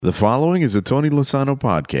The following is a Tony Lasano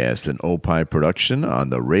podcast, an Opie production on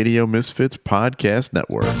the Radio Misfits Podcast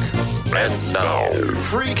Network. And now,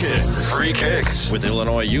 Free Kicks. Free Kicks with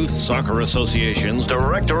Illinois Youth Soccer Association's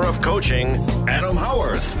Director of Coaching, Adam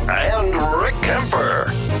Howarth, and Rick Kemper.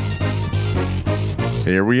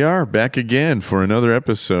 Here we are, back again for another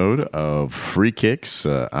episode of Free Kicks.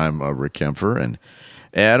 I'm Rick Kemper, and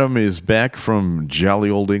Adam is back from jolly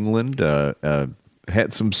old England.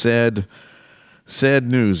 Had some sad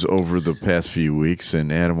news over the past few weeks,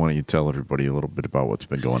 and Adam, why don't you tell everybody a little bit about what's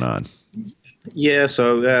been going on? Yeah,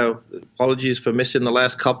 so apologies for missing the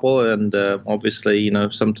last couple, and obviously,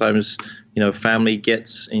 sometimes, family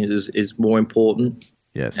is more important.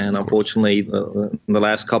 Yes, and unfortunately, in the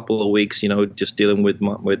last couple of weeks, just dealing with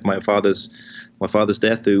my father's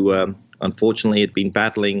death, who unfortunately had been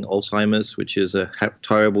battling Alzheimer's, which is a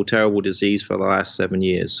terrible disease for the last 7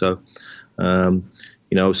 years. So,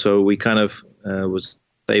 so we kind of was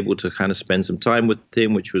able to kind of spend some time with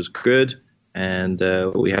him, which was good. And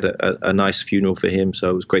we had a nice funeral for him.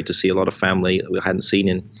 So it was great to see a lot of family we hadn't seen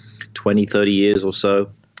in 20, 30 years or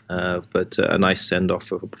so. But a nice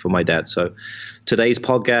send-off for my dad. So today's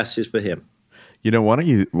podcast is for him. Why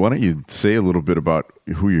don't you say a little bit about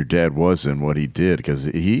who your dad was and what he did? Because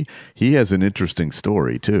he has an interesting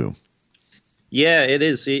story, too. Yeah, it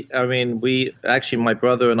is. My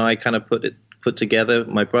brother and I kind of put together.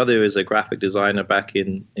 My brother is a graphic designer back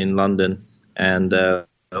in London, and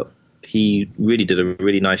he really did a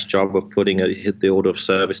really nice job of putting the order of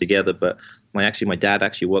service together. But my dad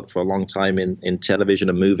actually worked for a long time in television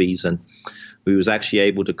and movies, and we was actually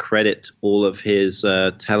able to credit all of his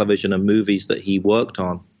television and movies that he worked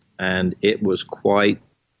on, and it was quite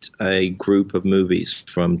a group of movies,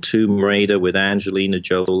 from Tomb Raider with Angelina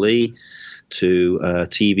Jolie to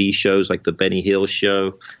TV shows like the Benny Hill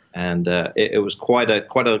Show. And it was quite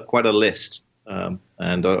a list.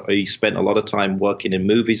 And he spent a lot of time working in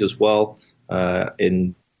movies as well,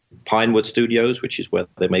 in Pinewood Studios, which is where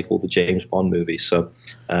they make all the James Bond movies. So,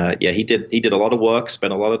 he did a lot of work,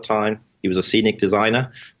 spent a lot of time. He was a scenic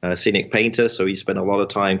designer, scenic painter, so he spent a lot of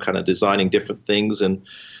time kind of designing different things. And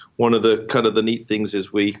one of the kind of the neat things is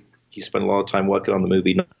he spent a lot of time working on the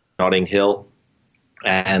movie Notting Hill,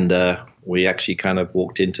 and we actually kind of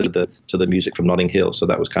walked into the music from Notting Hill, so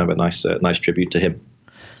that was kind of a nice tribute to him.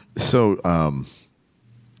 So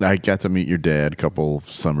I got to meet your dad a couple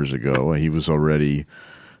summers ago. He was already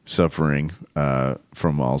suffering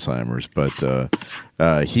from Alzheimer's,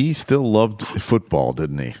 but he still loved football,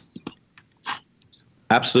 didn't he?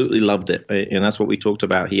 Absolutely loved it, and that's what we talked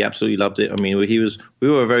about. He absolutely loved it. I mean, we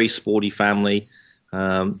were a very sporty family.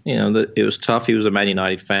 It was tough. He was a Man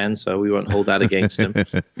United fan, so we won't hold that against him.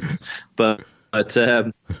 But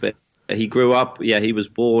he grew up. Yeah, he was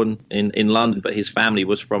born in London, but his family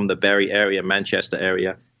was from the Bury area, Manchester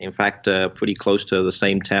area. In fact, pretty close to the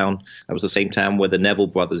same town. That was the same town where the Neville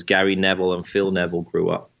brothers, Gary Neville and Phil Neville, grew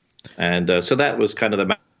up. And so that was kind of the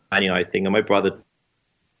Man United thing. And my brother,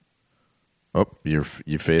 you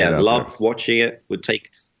faded out. Loved watching it.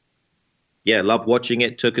 Loved watching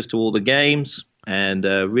it. Took us to all the games. And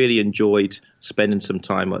really enjoyed spending some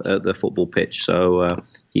time at the football pitch. So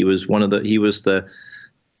he was the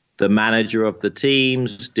manager of the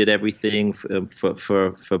teams. Did everything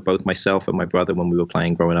for both myself and my brother when we were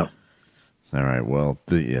playing growing up. All right. Well,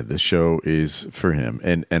 the show is for him.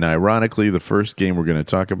 And ironically, the first game we're going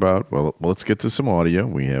to talk about. Well, let's get to some audio.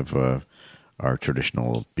 We have our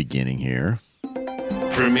traditional beginning here.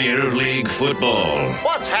 Premier League football.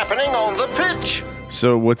 What's happening on the pitch?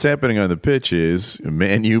 So what's happening on the pitch is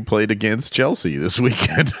Man U played against Chelsea this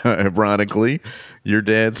weekend. Ironically, your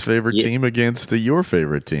dad's favorite team against your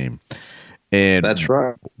favorite team. And that's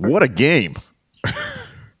right. What a game.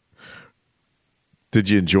 Did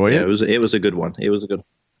you enjoy it? It was a good one. It was a good.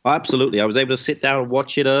 Absolutely. I was able to sit down and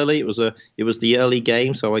watch it early. It was the early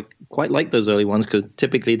game, so I quite like those early ones because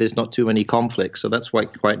typically there's not too many conflicts, so that's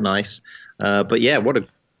quite nice. But yeah, what a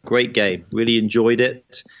great game. Really enjoyed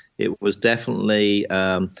it. It was definitely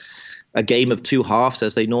a game of two halves,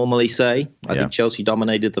 as they normally say. I think Chelsea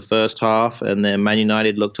dominated the first half, and then Man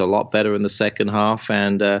United looked a lot better in the second half,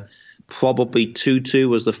 and probably 2-2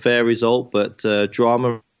 was the fair result, but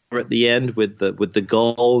drama at the end with the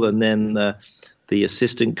goal, and then the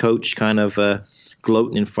assistant coach kind of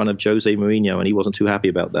gloating in front of Jose Mourinho, and he wasn't too happy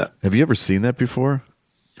about that. Have you ever seen that before?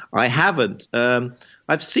 I haven't.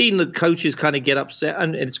 I've seen the coaches kind of get upset,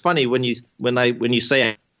 and it's funny when you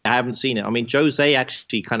say I haven't seen it. I mean, Jose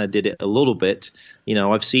actually kind of did it a little bit.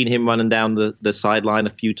 I've seen him running down the sideline a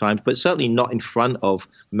few times, but certainly not in front of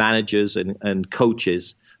managers and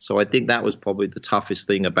coaches. So I think that was probably the toughest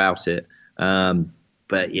thing about it.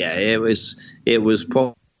 But yeah, it was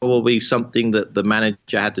probably something that the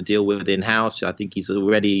manager had to deal with in-house. I think he's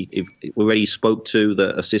already spoke to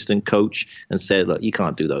the assistant coach and said, look, you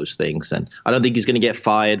can't do those things. And I don't think he's going to get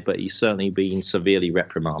fired, but he's certainly been severely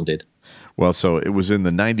reprimanded. Well, so it was in the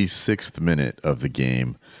 96th minute of the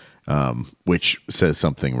game, which says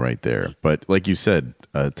something right there. But like you said,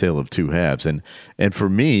 a tale of two halves. And for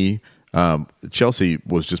me, Chelsea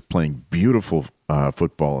was just playing beautiful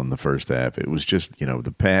football in the first half. It was just,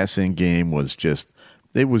 the passing game was just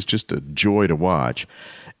a joy to watch.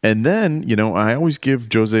 And then, I always give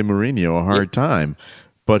Jose Mourinho a hard time,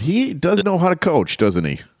 but he does know how to coach, doesn't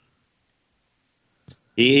he?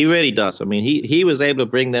 He really does. I mean, he was able to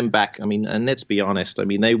bring them back. I mean, and let's be honest. I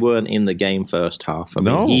mean, they weren't in the game first half. I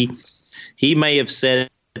mean, he may have said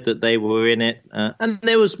that they were in it, and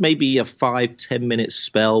there was maybe a 5-10 minute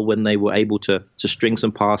spell when they were able to string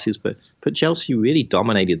some passes. But Chelsea really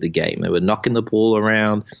dominated the game. They were knocking the ball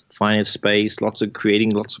around, finding space,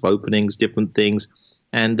 creating lots of openings, different things,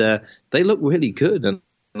 and they looked really good. And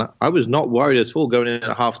I was not worried at all going in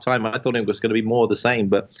at halftime. I thought it was going to be more of the same,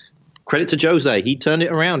 but. Credit to Jose. He turned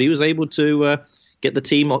it around. He was able to get the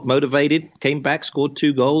team motivated, came back, scored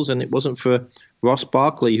 2 goals, and it wasn't for Ross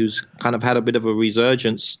Barkley, who's kind of had a bit of a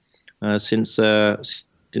resurgence since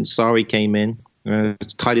Sarri came in.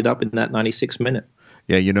 It's tied it up in that 96th minute.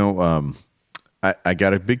 Yeah, I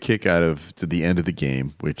got a big kick out of to the end of the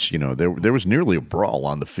game, which, there was nearly a brawl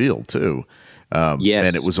on the field, too. Yes.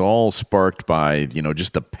 And it was all sparked by,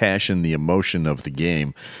 just the passion, the emotion of the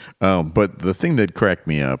game. But the thing that cracked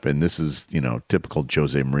me up, and this is, typical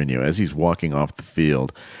Jose Mourinho, as he's walking off the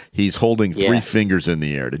field, he's holding 3 fingers in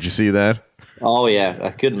the air. Did you see that? Oh, yeah.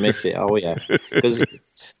 I couldn't miss it. Oh, yeah.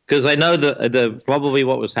 Because I know that probably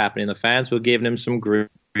what was happening, the fans were giving him some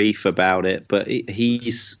grief about it, but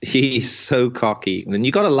he's so cocky, and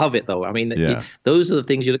you got to love it though. I mean, those are the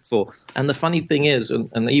things you look for. And the funny thing is,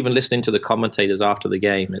 and even listening to the commentators after the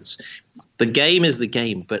game, the game is the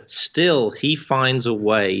game, but still he finds a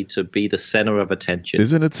way to be the center of attention.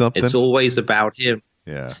 Isn't it something? It's always about him.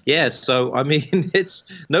 Yeah. So I mean, it's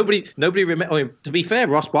nobody remember. I mean, to be fair,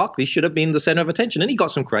 Ross Barkley should have been the center of attention, and he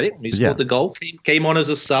got some credit. He scored the goal, came on as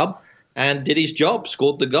a sub, and did his job.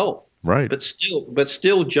 Scored the goal. Right. But still,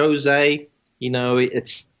 Jose,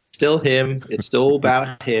 it's still him. It's still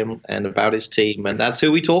about him and about his team, and that's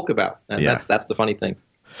who we talk about. And that's the funny thing.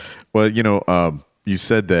 Well, you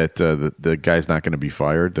said that the guy's not going to be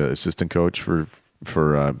fired, the assistant coach, for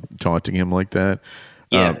taunting him like that.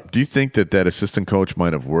 Yeah. Do you think that assistant coach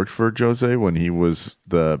might have worked for Jose when he was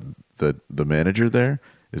the manager there?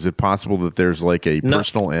 Is it possible that there's like a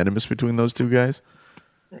personal animus between those two guys?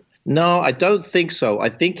 No, I don't think so. I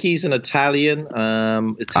think he's an Italian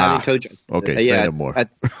coach. Okay, say no more.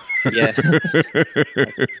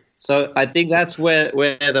 So I think that's where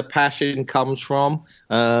the passion comes from.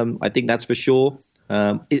 I think that's for sure.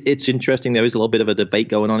 It's interesting. There is a little bit of a debate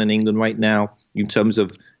going on in England right now in terms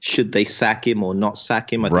of should they sack him or not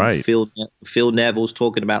sack him. I think Phil Neville's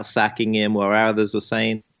talking about sacking him, or others are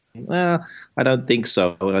saying, well, I don't think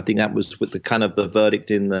so. And I think that was with the kind of the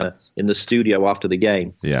verdict in the studio after the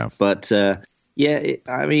game. Yeah. But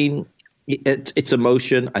I mean, it's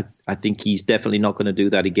emotion. I think he's definitely not going to do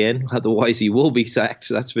that again. Otherwise, he will be sacked.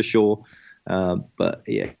 That's for sure. But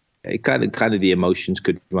yeah, it kind of the emotions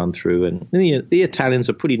could run through, and the Italians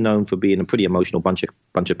are pretty known for being a pretty emotional bunch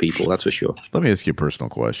of people. That's for sure. Let me ask you a personal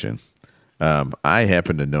question. I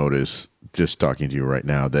happen to notice, just talking to you right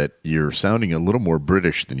now, that you're sounding a little more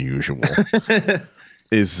British than usual.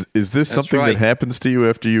 Is this something that happens to you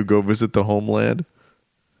after you go visit the homeland?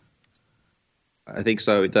 I think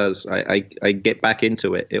so. It does. I get back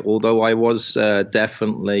into it. Although I was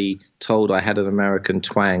definitely told I had an American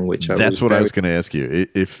twang, which that's what I was going to ask you.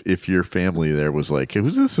 If your family there was like,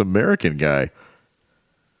 who's this American guy?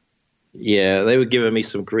 Yeah, they were giving me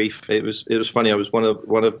some grief. It was funny. I was one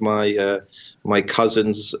of my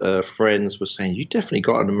cousin's friends was saying, "You definitely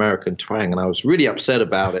got an American twang," and I was really upset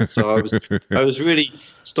about it. So I was really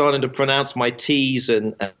starting to pronounce my T's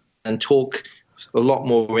and talk a lot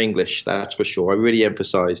more English. That's for sure. I really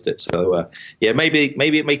emphasized it. So maybe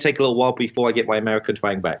it may take a little while before I get my American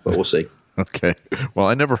twang back, but we'll see. Okay. Well,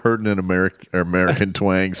 I never heard an American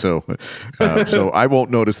twang, so I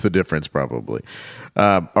won't notice the difference probably.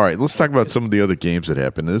 All right, let's talk about some of the other games that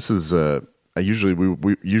happened. This is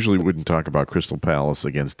we usually wouldn't talk about Crystal Palace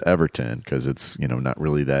against Everton because it's not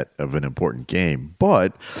really that of an important game,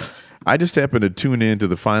 but I just happened to tune in to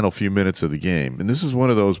the final few minutes of the game, and this is one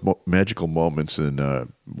of those magical moments in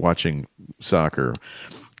watching soccer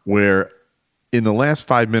where in the last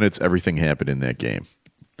 5 minutes everything happened in that game.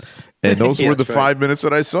 And those were the 5 minutes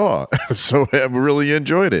that I saw. So I really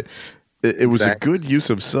enjoyed it. it was a Exactly. good use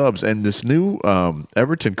of subs, and this new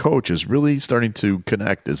Everton coach is really starting to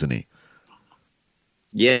connect, isn't he?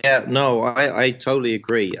 Yeah, no, I totally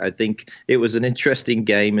agree. I think it was an interesting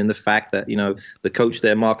game in the fact that, the coach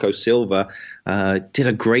there, Marco Silva, did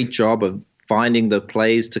a great job of finding the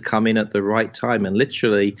players to come in at the right time. And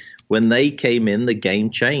literally, when they came in, the game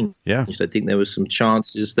changed. Yeah. I think there was some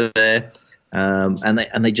chances there. And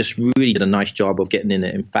they just really did a nice job of getting in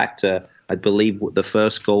it. In fact, I believe the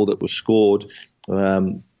first goal that was scored,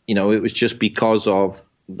 it was just because of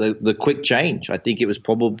the quick change. I think it was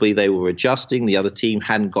probably they were adjusting. The other team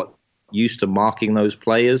hadn't got used to marking those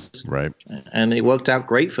players. Right. And it worked out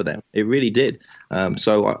great for them. It really did.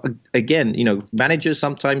 Again, managers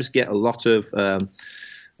sometimes get a lot of,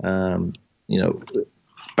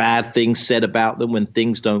 bad things said about them when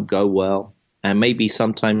things don't go well. And maybe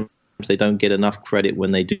sometimes they don't get enough credit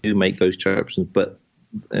when they do make those choices. But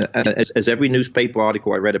as every newspaper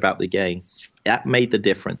article I read about the game, that made the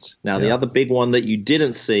difference. Now, the other big one that you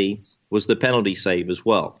didn't see was the penalty save as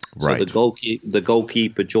well. Right. So the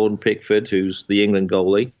goalkeeper, Jordan Pickford, who's the England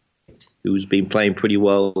goalie, who's been playing pretty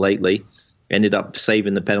well lately, ended up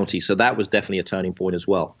saving the penalty. So that was definitely a turning point as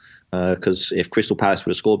well. Because if Crystal Palace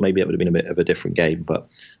would have scored, maybe it would have been a bit of a different game. But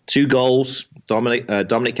 2 goals, Dominic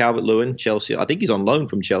Calvert-Lewin, Chelsea. I think he's on loan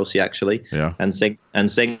from Chelsea, actually. Yeah. And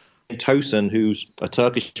Cenk Tosun, who's a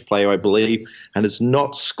Turkish player, I believe, and has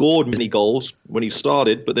not scored many goals when he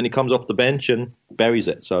started, but then he comes off the bench and buries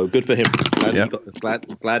it. So good for him.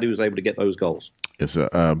 Glad he was able to get those goals. It's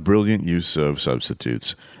a brilliant use of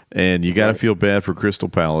substitutes. And you got to feel bad for Crystal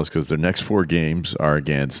Palace because their next 4 games are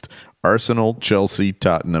against Arsenal, Chelsea,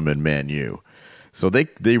 Tottenham, and Man U. So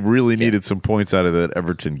they really needed some points out of that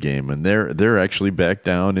Everton game, and they're actually back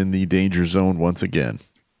down in the danger zone once again.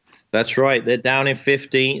 That's right. They're down in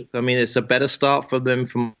 15th. I mean, it's a better start for them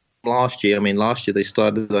from last year. I mean, last year they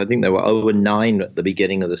started, I think they were 0-9 at the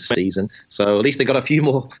beginning of the season. So at least they got a few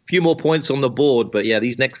more points on the board. But yeah,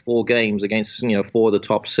 these next 4 games against 4 of the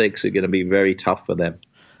top 6 are going to be very tough for them.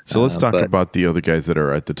 So let's talk about the other guys that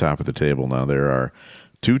are at the top of the table now. There are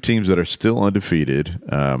 2 teams that are still undefeated,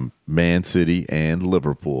 Man City and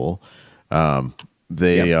Liverpool.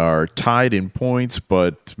 They are tied in points,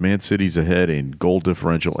 but Man City's ahead in goal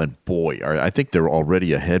differential. And boy, I think they're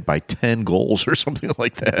already ahead by 10 goals or something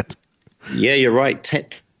like that. Yeah, you're right.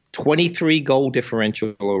 23 goal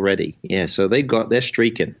differential already. Yeah, so they're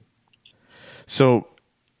streaking. So,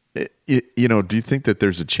 do you think that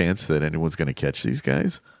there's a chance that anyone's going to catch these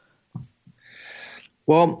guys?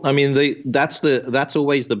 Well, I mean, that's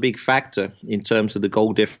always the big factor in terms of the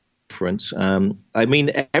goal difference. I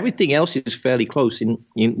mean, everything else is fairly close,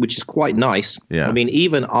 which is quite nice. Yeah. I mean,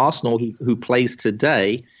 even Arsenal, who plays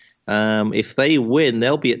today, if they win,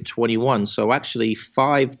 they'll be at 21. So actually,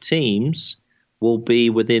 5 teams will be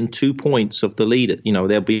within 2 points of the leader.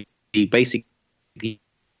 They'll be basically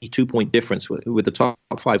 2-point difference with the top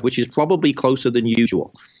 5, which is probably closer than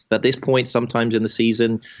usual. At this point, sometimes in the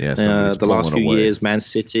season, the last few years, Man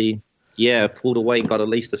City, pulled away and got at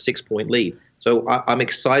least a 6-point lead. So I'm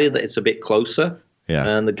excited that it's a bit closer. Yeah.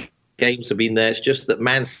 And the games have been there. It's just that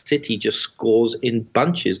Man City just scores in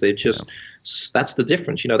bunches. They're just that's the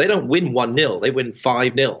difference. They don't win 1-0. They win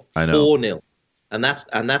 5-0, 4-0. And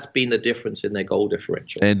that's been the difference in their goal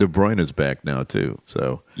differential. And De Bruyne is back now too.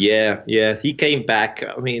 So yeah, he came back.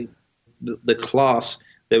 I mean, the class.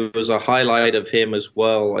 There was a highlight of him as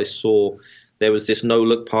well. I saw there was this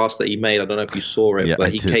no-look pass that he made. I don't know if you saw it,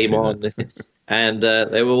 but he came on. And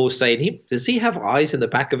they were all saying, does he have eyes in the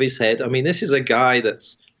back of his head? I mean, this is a guy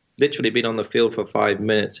that's literally been on the field for 5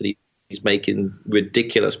 minutes and he's making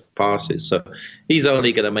ridiculous passes. So he's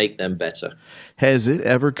only going to make them better. Has it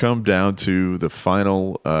ever come down to the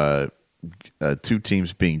final 2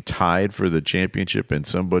 teams being tied for the championship and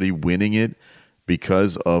somebody winning it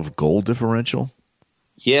because of goal differential?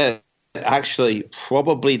 Yeah, actually,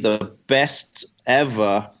 probably the best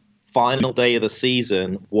ever final day of the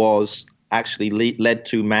season was actually led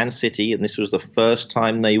to Man City, and this was the first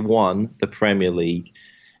time they won the Premier League,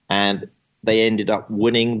 and they ended up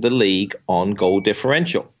winning the league on goal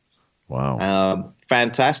differential. Wow.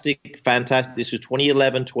 Fantastic. This was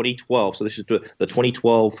 2011, 2012, so this is the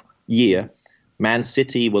 2012 year. Man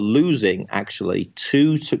City were losing, actually,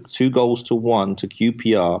 2 goals to 1 to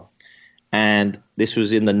QPR, and this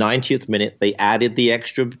was in the 90th minute. They added the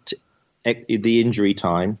the injury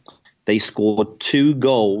time. They scored 2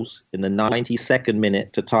 goals in the 92nd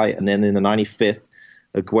minute to tie it, and then in the 95th,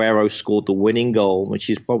 Aguero scored the winning goal, which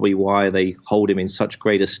is probably why they hold him in such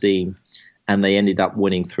great esteem, and they ended up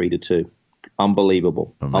winning 3-2.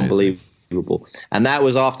 Unbelievable. Amazing. Unbelievable And that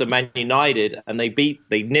was after Man United, and they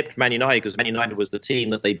nipped Man United because Man United was the team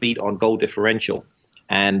that they beat on goal differential.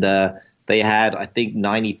 And they had, I think,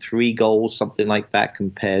 93 goals, something like that,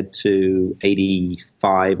 compared to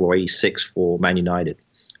 85 or 86 for Man United.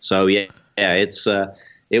 So,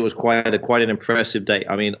 it was quite an impressive day.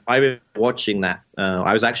 I mean, I was watching that.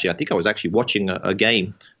 I was actually watching a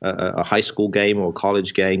game, a high school game or a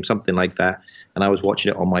college game, something like that. And I was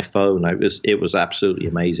watching it on my phone. It was absolutely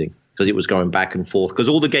amazing because it was going back and forth because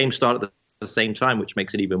all the games started at the same time, which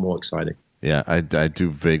makes it even more exciting. Yeah, I do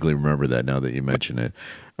vaguely remember that now that you mention it.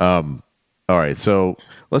 All right, so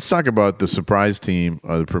let's talk about the surprise team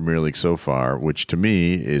of the Premier League so far, which to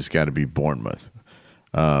me is got to be Bournemouth,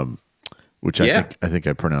 which I think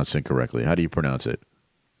I pronounced incorrectly. How do you pronounce it?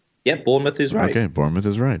 Yeah, Bournemouth is right. Okay, Bournemouth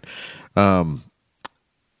is right.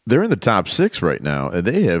 They're in the top 6 right now.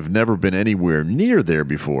 They have never been anywhere near there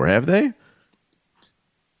before, have they?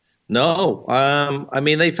 No. I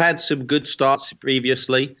mean, they've had some good starts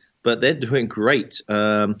previously, but they're doing great.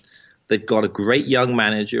 They've got a great young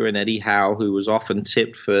manager in Eddie Howe, who was often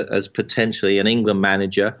tipped as potentially an England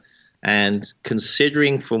manager. And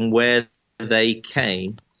considering from where they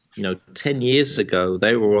came, 10 years ago,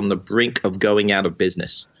 they were on the brink of going out of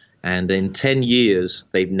business. And in 10 years,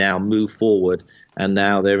 they've now moved forward, and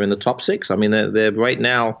now they're in the top 6. I mean, they're right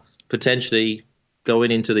now potentially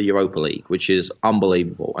going into the Europa League, which is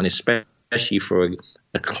unbelievable, and especially for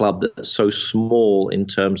a club that's so small in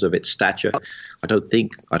terms of its stature. I don't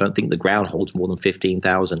think the ground holds more than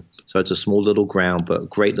 15,000, so it's a small little ground, but a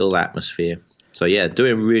great little atmosphere. So yeah,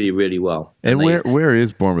 doing really, really well. And where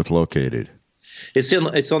is Bournemouth located? It's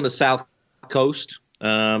on the south coast,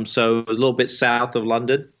 so a little bit south of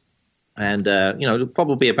London. And, it'll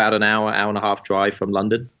probably be about an hour and a half drive from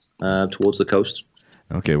London towards the coast.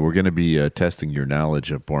 Okay, we're going to be testing your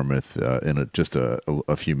knowledge of Bournemouth in just a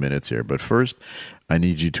few minutes here. But first, I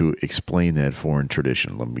need you to explain that foreign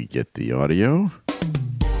tradition. Let me get the audio.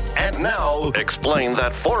 And now, explain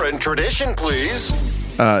that foreign tradition, please.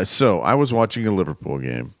 So I was watching a Liverpool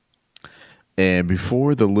game. And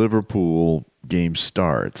before the Liverpool game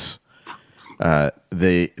starts,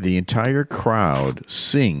 the entire crowd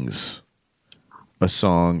sings a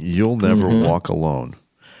song, "You'll Never Walk Alone,"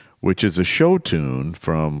 which is a show tune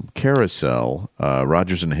from Carousel,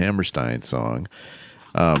 Rodgers and Hammerstein song.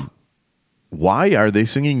 Why are they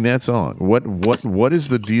singing that song? What is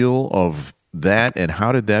the deal of that, and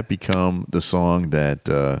how did that become the song that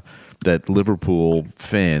that Liverpool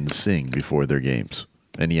fans sing before their games?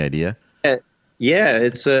 Any idea? Yeah,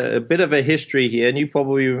 it's a bit of a history here, and you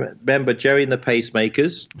probably remember Jerry and the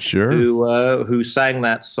Pacemakers, sure, who sang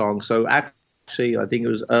that song. So actually, I think it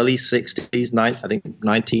was early 60s, I think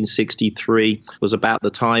 1963 was about the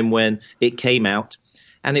time when it came out,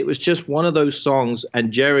 and it was just one of those songs.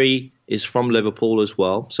 And Jerry is from Liverpool as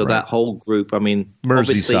well, so that whole group. I mean,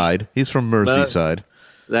 Merseyside. He's from Merseyside.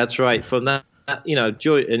 That's right. From that,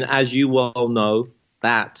 and as you well know,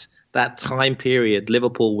 that time period,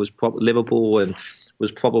 Liverpool was probably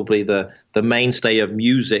the mainstay of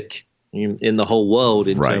music in the whole world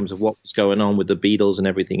in terms of what was going on with the Beatles and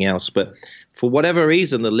everything else. But for whatever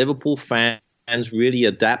reason, the Liverpool fans really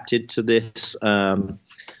adapted to this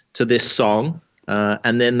song,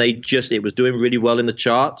 and then it was doing really well in the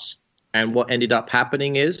charts. And what ended up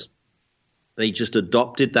happening is they just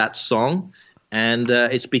adopted that song, and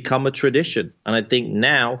it's become a tradition. And I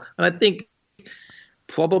think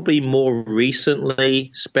probably more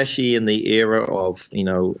recently, especially in the era of,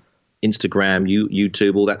 Instagram,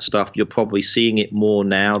 YouTube, all that stuff, you're probably seeing it more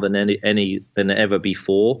now than than ever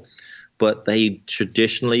before. But they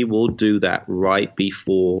traditionally will do that right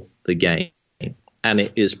before the game. And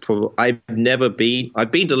it is I've been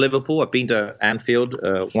to Liverpool, I've been to Anfield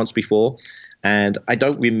once before, and I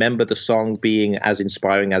don't remember the song being as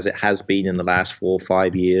inspiring as it has been in the last 4 or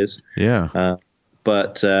 5 years. Yeah.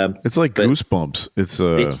 But it's like goosebumps.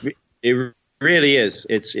 It really is.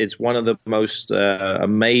 It's one of the most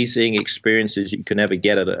amazing experiences you can ever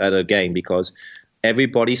get at a game, because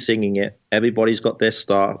everybody's singing it. Everybody's got their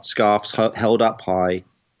scarves held up high,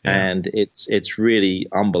 and it's really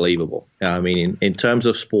unbelievable. I mean, in terms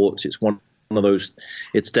of sports, it's one of those.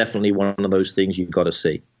 It's definitely one of those things you've got to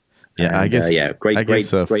see. Yeah, and, I guess. Great.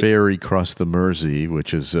 Ferry Cross the Mersey,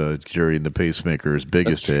 which is Jerry and the Pacemakers'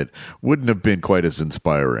 biggest hit, wouldn't have been quite as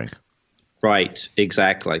inspiring. Right.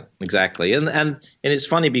 Exactly. And it's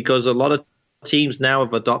funny because a lot of teams now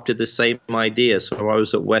have adopted the same idea. So I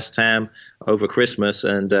was at West Ham over Christmas,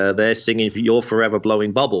 and they're singing "You're Forever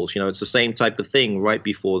Blowing Bubbles." It's the same type of thing right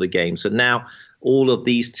before the game. So now all of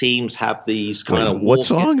these teams have these kind of what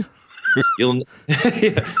song?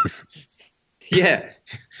 Yeah.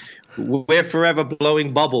 We're Forever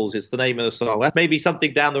Blowing Bubbles. It's the name of the song. That may be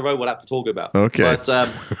something down the road we'll have to talk about. Okay.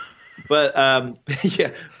 But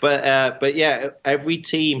yeah, every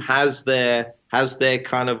team has their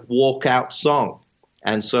kind of walkout song,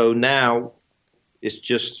 and so now it's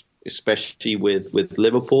just, especially with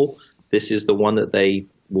Liverpool, this is the one that they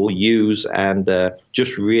will use and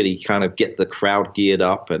just really kind of get the crowd geared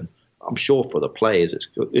up. And I'm sure for the players,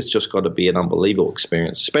 it's just got to be an unbelievable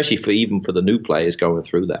experience, especially for the new players going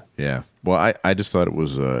through that. Yeah. Well, I just thought it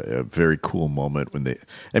was a very cool moment when the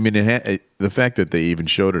fact that they even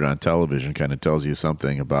showed it on television kind of tells you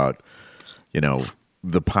something about,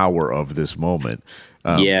 the power of this moment.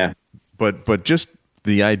 Yeah. But just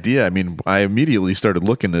the idea, I immediately started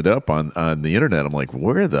looking it up on the internet. I'm like,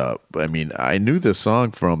 I knew this song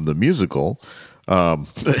from the musical.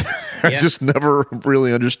 I just never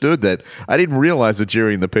really understood that. I didn't realize that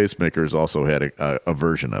Jerry and the Pacemakers also had a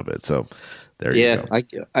version of it. So there you go.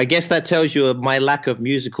 I guess that tells you my lack of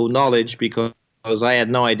musical knowledge, because I had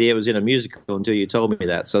no idea it was in a musical until you told me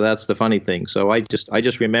that. So that's the funny thing. So I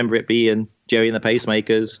just remember it being Jerry and the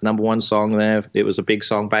Pacemakers, number one song there. It was a big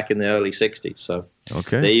song back in the early 60s. So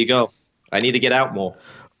there you go. I need to get out more.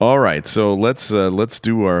 All right. So let's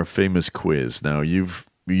do our famous quiz. Now,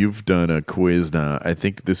 You've done a quiz now. I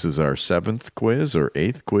think this is our 7th quiz or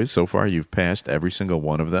 8th quiz so far. You've passed every single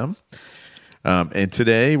one of them. And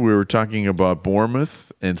today we were talking about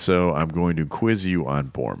Bournemouth, and so I'm going to quiz you on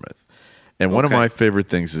Bournemouth. And one of my favorite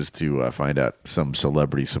things is to find out some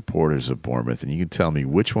celebrity supporters of Bournemouth, and you can tell me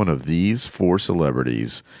which one of these 4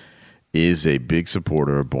 celebrities is a big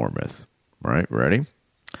supporter of Bournemouth. All right, ready?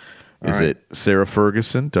 Is it Sarah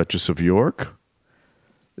Ferguson, Duchess of York,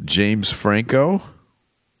 James Franco,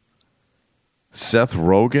 Seth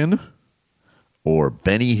Rogen, or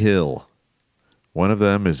Benny Hill? One of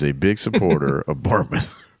them is a big supporter of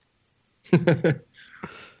Bournemouth.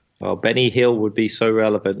 Well, Benny Hill would be so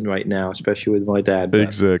relevant right now, especially with my dad.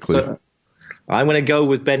 Exactly. So I'm going to go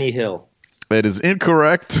with Benny Hill. That is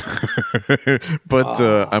incorrect, but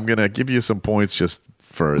I'm going to give you some points just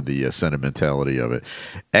for the sentimentality of it.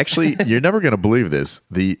 Actually, you're never going to believe this.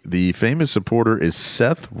 The famous supporter is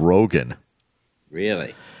Seth Rogen.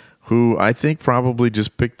 Really? Who I think probably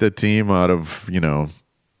just picked the team out of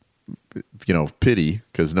pity,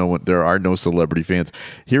 because there are no celebrity fans.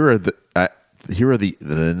 Here are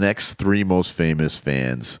the next 3 most famous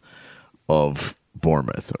fans of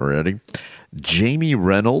Bournemouth. Already, Jamie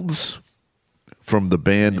Reynolds from the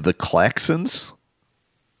band The Klaxons.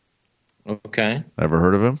 Okay, Ever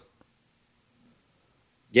heard of him?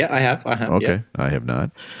 Yeah, I have. Okay, yeah. I have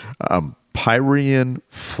not. Pyrian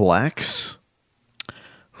Flax,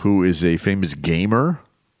 who is a famous gamer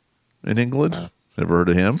in England. Ever heard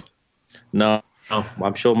of him? No,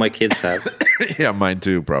 I'm sure my kids have. Yeah, mine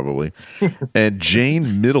too, probably. And Jane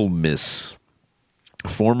Middlemiss,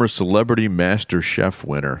 former Celebrity Master Chef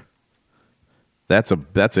winner. That's a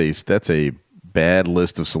bad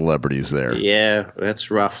list of celebrities there. Yeah, that's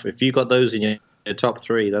rough. If you got those in your top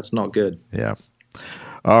 3, that's not good. Yeah.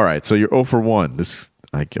 All right, so you're 0 for 1. This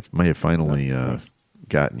I may have finally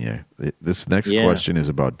gotten you. This next question is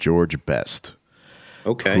about George Best.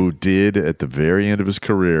 Okay. Who did, at the very end of his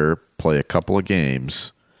career, play a couple of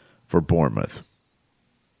games for Bournemouth.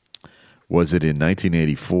 Was it in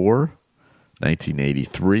 1984,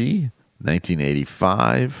 1983,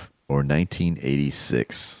 1985, or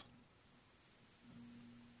 1986?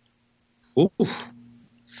 Ooh. All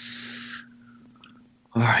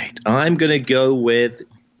right. I'm going to go with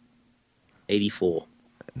 84.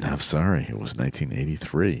 No, I'm sorry. It was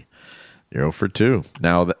 1983. You're 0 for 2.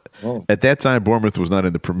 Now, at that time, Bournemouth was not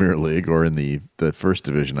in the Premier League or in the First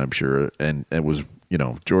Division, I'm sure. And it was,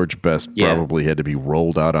 George Best probably had to be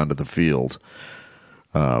rolled out onto the field.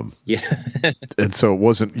 Yeah. And so it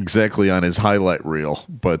wasn't exactly on his highlight reel.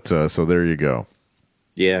 But so there you go.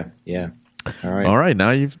 Yeah. All right. All right.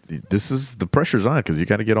 Now the pressure's on because you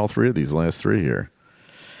got to get all 3 of these last 3 here.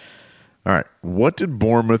 All right. What did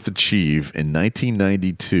Bournemouth achieve in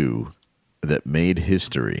 1992 that made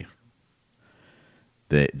history?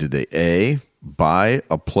 Did they A, buy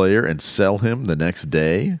a player and sell him the next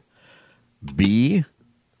day? B,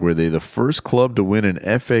 were they the first club to win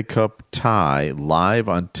an FA Cup tie live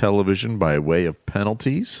on television by way of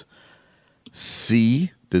penalties?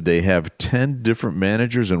 C, did they have 10 different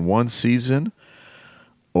managers in one season?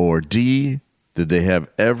 Or D, did they have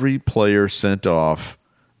every player sent off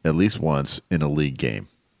at least once in a league game?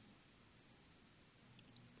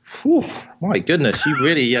 Whew, my goodness, you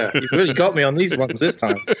really got me on these ones this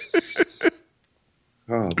time.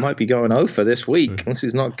 Oh, might be going over this week. This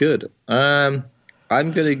is not good. I'm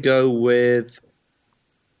going to go with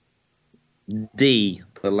D,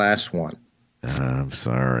 the last one. I'm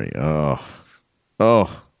sorry. Oh.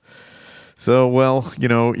 So, well,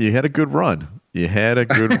 you had a good run. You had a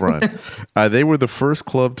good run. They were the first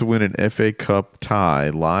club to win an FA Cup tie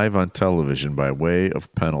live on television by way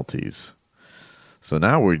of penalties. So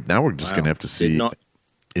now we're just going to have to see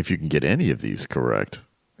if you can get any of these correct.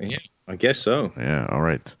 Yeah, I guess so. Yeah, all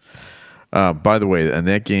right. By the way, in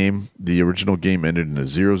that game, the original game ended in a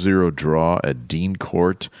 0-0 draw at Dean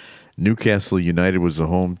Court. Newcastle United was the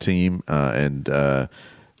home team, and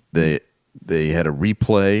they had a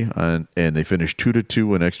replay, and they finished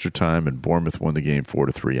 2-2 in extra time, and Bournemouth won the game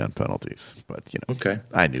 4-3 on penalties. But, okay.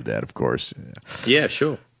 I knew that, of course. Yeah,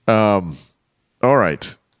 sure. All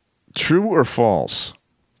right. True or false?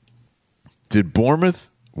 Did Bournemouth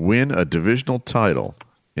win a divisional title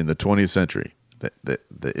in the 20th century? They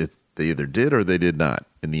either did or they did not.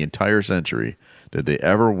 In the entire century, did they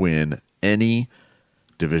ever win any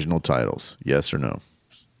divisional titles? Yes or no?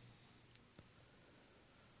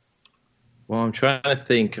 Well, I'm trying to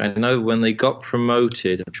think. I know when they got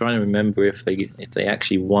promoted, I'm trying to remember if they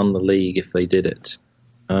actually won the league, if they did it.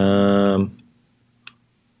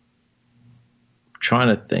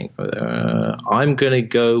 Trying to think. I'm going to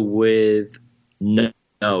go with no.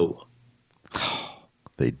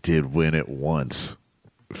 They did win it once.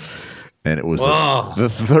 And it was the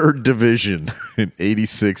third division in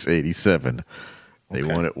 86-87. They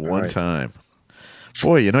won it one time.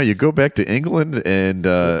 Boy, you go back to England and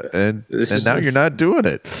now you're not doing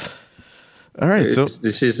it. All right, so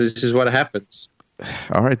this is what happens.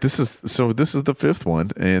 All right, this is the fifth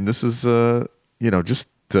one, and this is just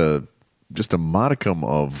a modicum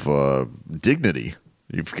of dignity.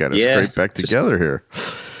 You've got to scrape back together here.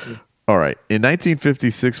 All right, in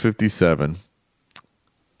 1956-57.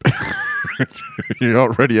 You're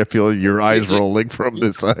already, I feel your eyes rolling from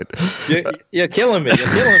this side. You're killing me.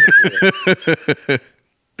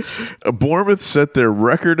 Bournemouth set their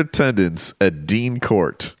record attendance at Dean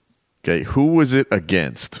Court. Okay, who was it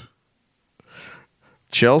against?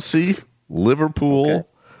 Chelsea, Liverpool,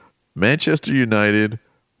 Manchester United,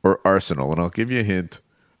 or Arsenal? And I'll give you a hint.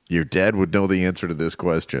 Your dad would know the answer to this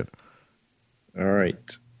question. All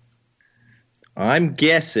right. I'm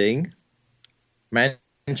guessing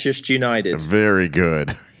Manchester United. Very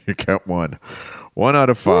good. You got one. 1 out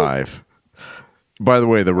of 5. By the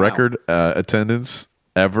way, the record attendance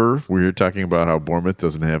ever, we were talking about how Bournemouth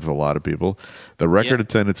doesn't have a lot of people. The record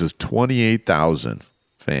attendance is 28,000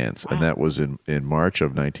 fans, and that was in March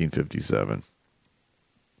of 1957.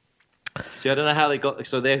 See, I don't know how they got.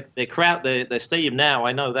 So their crowd, their stadium now.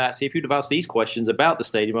 I know that. See, if you'd have asked these questions about the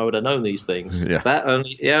stadium, I would have known these things. Yeah. That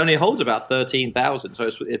only holds about 13,000. So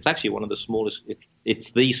it's actually one of the smallest.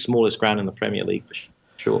 It's the smallest ground in the Premier League for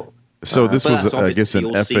sure. So this was, I guess,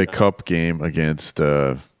 an FA Cup game against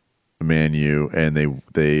Man U, and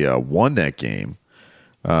they won that game,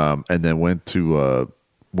 and then went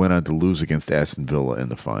on to lose against Aston Villa in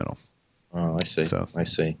the final. Oh, I see. So I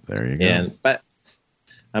see. There you go. Yeah,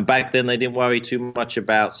 and back then, they didn't worry too much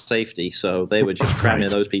about safety, so they were just cramming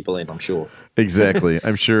those people in, I'm sure. Exactly.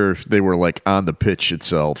 I'm sure they were like on the pitch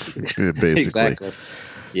itself, basically. Exactly.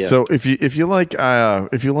 Yeah. So if you like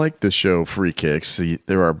the show Free Kicks,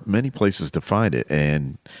 there are many places to find it,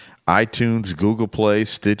 and iTunes, Google Play,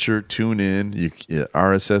 Stitcher, TuneIn,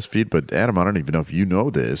 RSS feed. But Adam, I don't even know if you know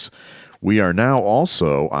this. We are now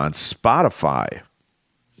also on Spotify.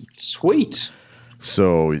 Sweet.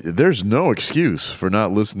 So there's no excuse for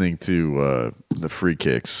not listening to the Free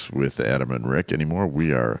Kicks with Adam and Rick anymore.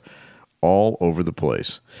 We are all over the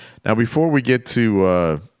place. Now, before we get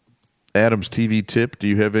to Adam's TV tip, do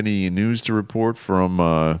you have any news to report from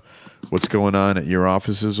what's going on at your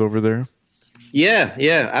offices over there? Yeah,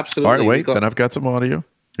 absolutely. All right, wait, then I've got some audio.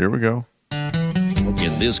 Here we go.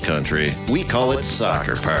 In this country, we call it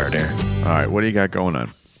soccer, partner. All right, what do you got going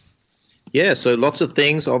on? Yeah, so lots of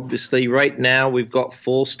things. Obviously, right now we've got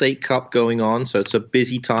Fall State Cup going on, so it's a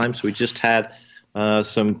busy time. So we just had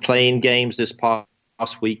some playing games this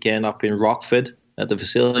past weekend up in Rockford at the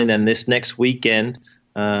facility. And then this next weekend,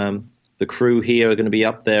 the crew here are going to be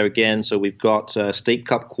up there again. So we've got State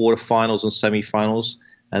Cup quarterfinals and semifinals,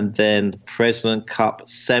 and then President Cup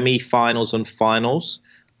semifinals and finals.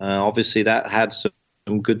 Obviously, that had some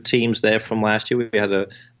good teams there from last year. We had a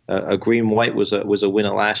Green White was a winner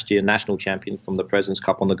last year, national champion from the President's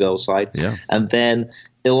Cup on the girls' side. Yeah. And then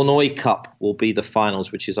Illinois Cup will be the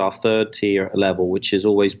finals, which is our third tier level, which has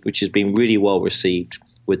been really well received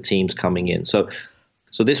with teams coming in. So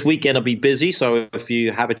this weekend will be busy. So if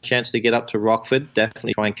you have a chance to get up to Rockford,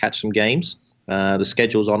 definitely try and catch some games. The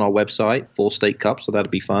schedule's on our website, Fall State Cup, so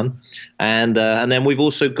that'll be fun. And then we've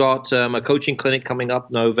also got a coaching clinic coming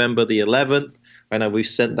up November the 11th. I know we've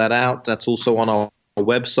sent that out. That's also on our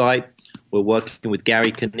website. We're working with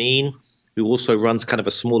Gary Kineen, who also runs kind of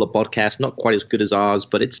a smaller podcast, not quite as good as ours,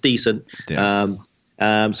 but it's decent. Yeah.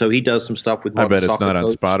 So he does some stuff with. I bet it's not on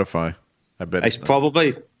Spotify. I bet it's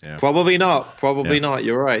probably not. Probably not.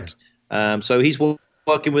 You're right. So he's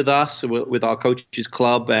working with us, with our coaches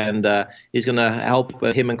club, and he's going to help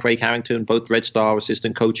him and Craig Harrington, both Red Star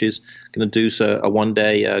assistant coaches, going to do a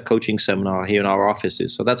one-day coaching seminar here in our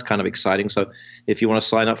offices. So that's kind of exciting. So if you want to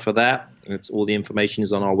sign up for that, all the information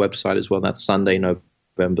is on our website as well. That's Sunday,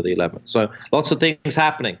 November the 11th. So lots of things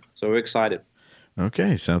happening. So we're excited.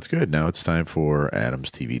 Okay, sounds good. Now it's time for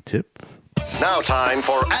Adam's TV tip. Now time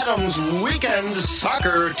for Adam's Weekend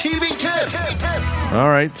Soccer TV tip. All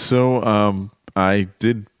right, so I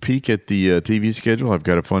did peek at the TV schedule. I've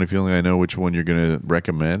got a funny feeling I know which one you're going to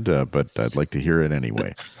recommend, but I'd like to hear it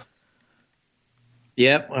anyway.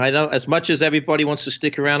 Yep, I know. As much as everybody wants to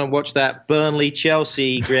stick around and watch that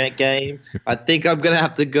Burnley-Chelsea game, I think I'm going to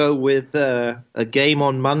have to go with a game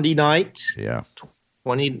on Monday night. Yeah.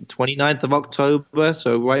 29th of October,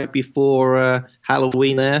 so right before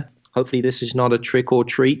Halloween there. Hopefully this is not a trick or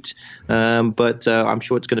treat, but I'm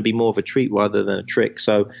sure it's going to be more of a treat rather than a trick.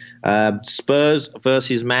 So Spurs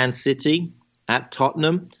versus Man City at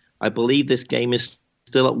Tottenham. I believe this game is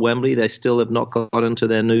still at Wembley. They still have not gotten to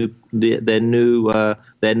their new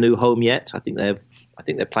home yet. I think they're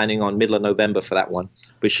planning on middle of November for that one.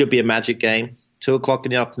 But it should be a magic game, 2:00 in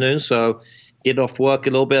the afternoon. So get off work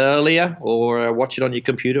a little bit earlier, or watch it on your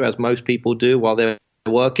computer, as most people do while they're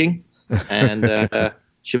working, and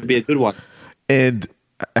should be a good one. And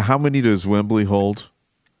how many does Wembley hold?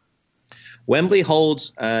 Wembley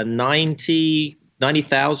holds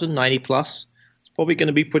 90,000, 90 plus. It's probably going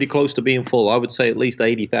to be pretty close to being full. I would say at least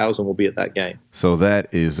 80,000 will be at that game. So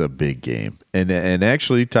that is a big game, and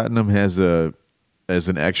actually Tottenham has an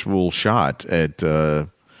actual shot at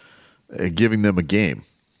giving them a game.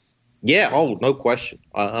 Yeah, no question.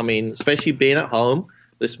 I mean, especially being at home,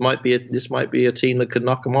 this might be a team that could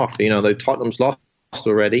knock them off. Though Tottenham's lost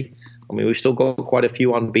already. I mean, we've still got quite a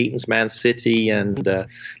few unbeatens. Man City and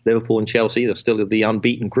Liverpool and Chelsea are still the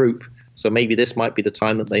unbeaten group. So maybe this might be the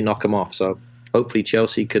time that they knock them off. So hopefully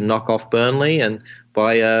Chelsea can knock off Burnley, and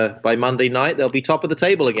by Monday night they'll be top of the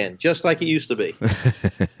table again, just like it used to be.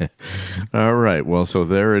 All right. Well, so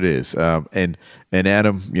there it is. And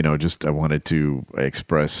Adam, I wanted to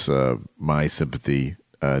express my sympathy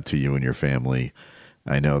to you and your family.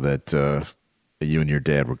 I know that you and your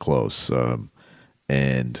dad were close,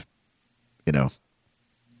 and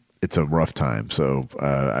it's a rough time. So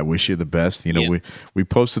I wish you the best. We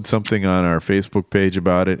posted something on our Facebook page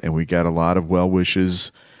about it, and we got a lot of well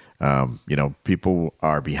wishes. People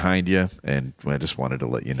are behind you, and I just wanted to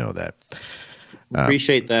let you know that.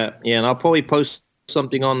 Appreciate that. Yeah, and I'll probably post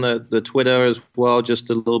something on the Twitter as well, just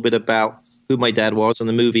a little bit about who my dad was and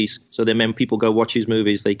the movies. So then when people go watch his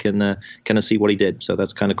movies, they can kind of see what he did. So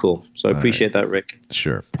that's kind of cool. So I appreciate that, Rick.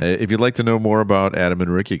 Sure. If you'd like to know more about Adam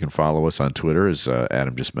and Rick, you can follow us on Twitter, as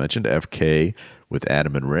Adam just mentioned, FK with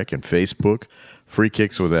Adam and Rick, and Facebook, Free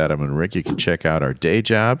Kicks with Adam and Rick. You can check out our day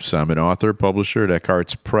jobs. I'm an author, publisher at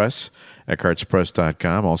Eckhart's Press,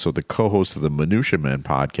 eckhartspress.com. Also the co-host of the Minutia Men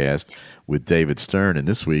podcast with David Stern. And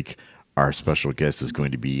this week, our special guest is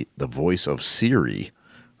going to be the voice of Siri.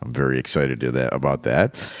 I'm very excited about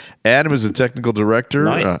that. Adam is a technical director,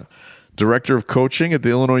 nice. Director of coaching at the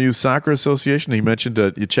Illinois Youth Soccer Association. He mentioned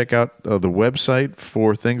you check out the website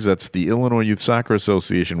for things. That's the Illinois Youth Soccer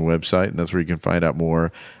Association website, and that's where you can find out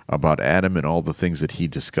more about Adam and all the things that he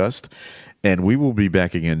discussed. And we will be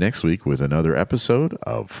back again next week with another episode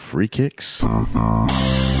of Free Kicks.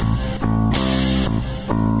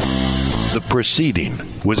 The proceeding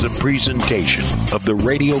was a presentation of the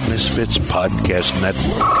Radio Misfits Podcast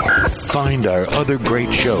Network. Find our other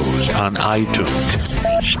great shows on iTunes,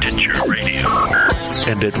 Stitcher Radio,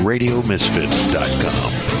 and at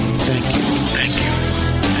RadioMisfits.com. Thank you.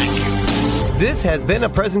 This has been a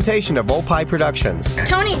presentation of Opie Productions.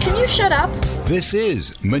 Tony, can you shut up? This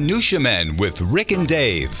is Minutia Men with Rick and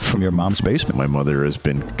Dave. From your mom's basement. My mother has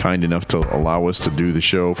been kind enough to allow us to do the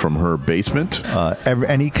show from her basement.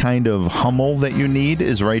 Any kind of Hummel that you need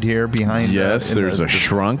is right here behind. Yes, there's a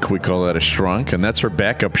shrunk. We call that a shrunk, and that's her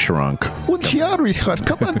backup shrunk. Well, Richard,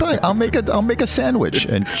 come on by. I'll make a sandwich,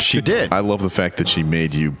 and she did. I love the fact that she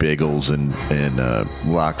made you bagels and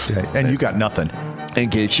lox. And you got nothing.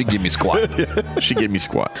 And she gave me squat. She gave me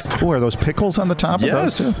squat. Oh, are those pickles on the top of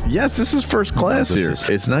those too? Yes, this is first class This here. is-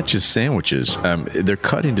 It's not just sandwiches. They're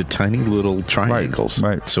cut into tiny little triangles.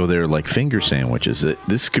 Right. So they're like finger sandwiches.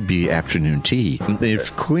 This could be afternoon tea.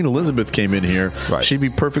 If Queen Elizabeth came in here, Right. she'd be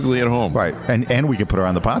perfectly at home. Right. And we could put her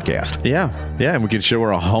on the podcast. Yeah, and we could show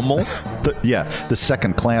her a Hummel. The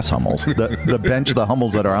second class Hummels. The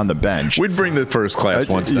Hummels that are on the bench. We'd bring the first class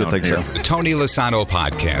ones You down think here. so? The Tony Lasano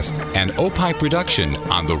Podcast, an Opie production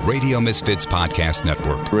on the Radio Misfits Podcast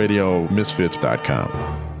Network.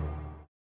 RadioMisfits.com.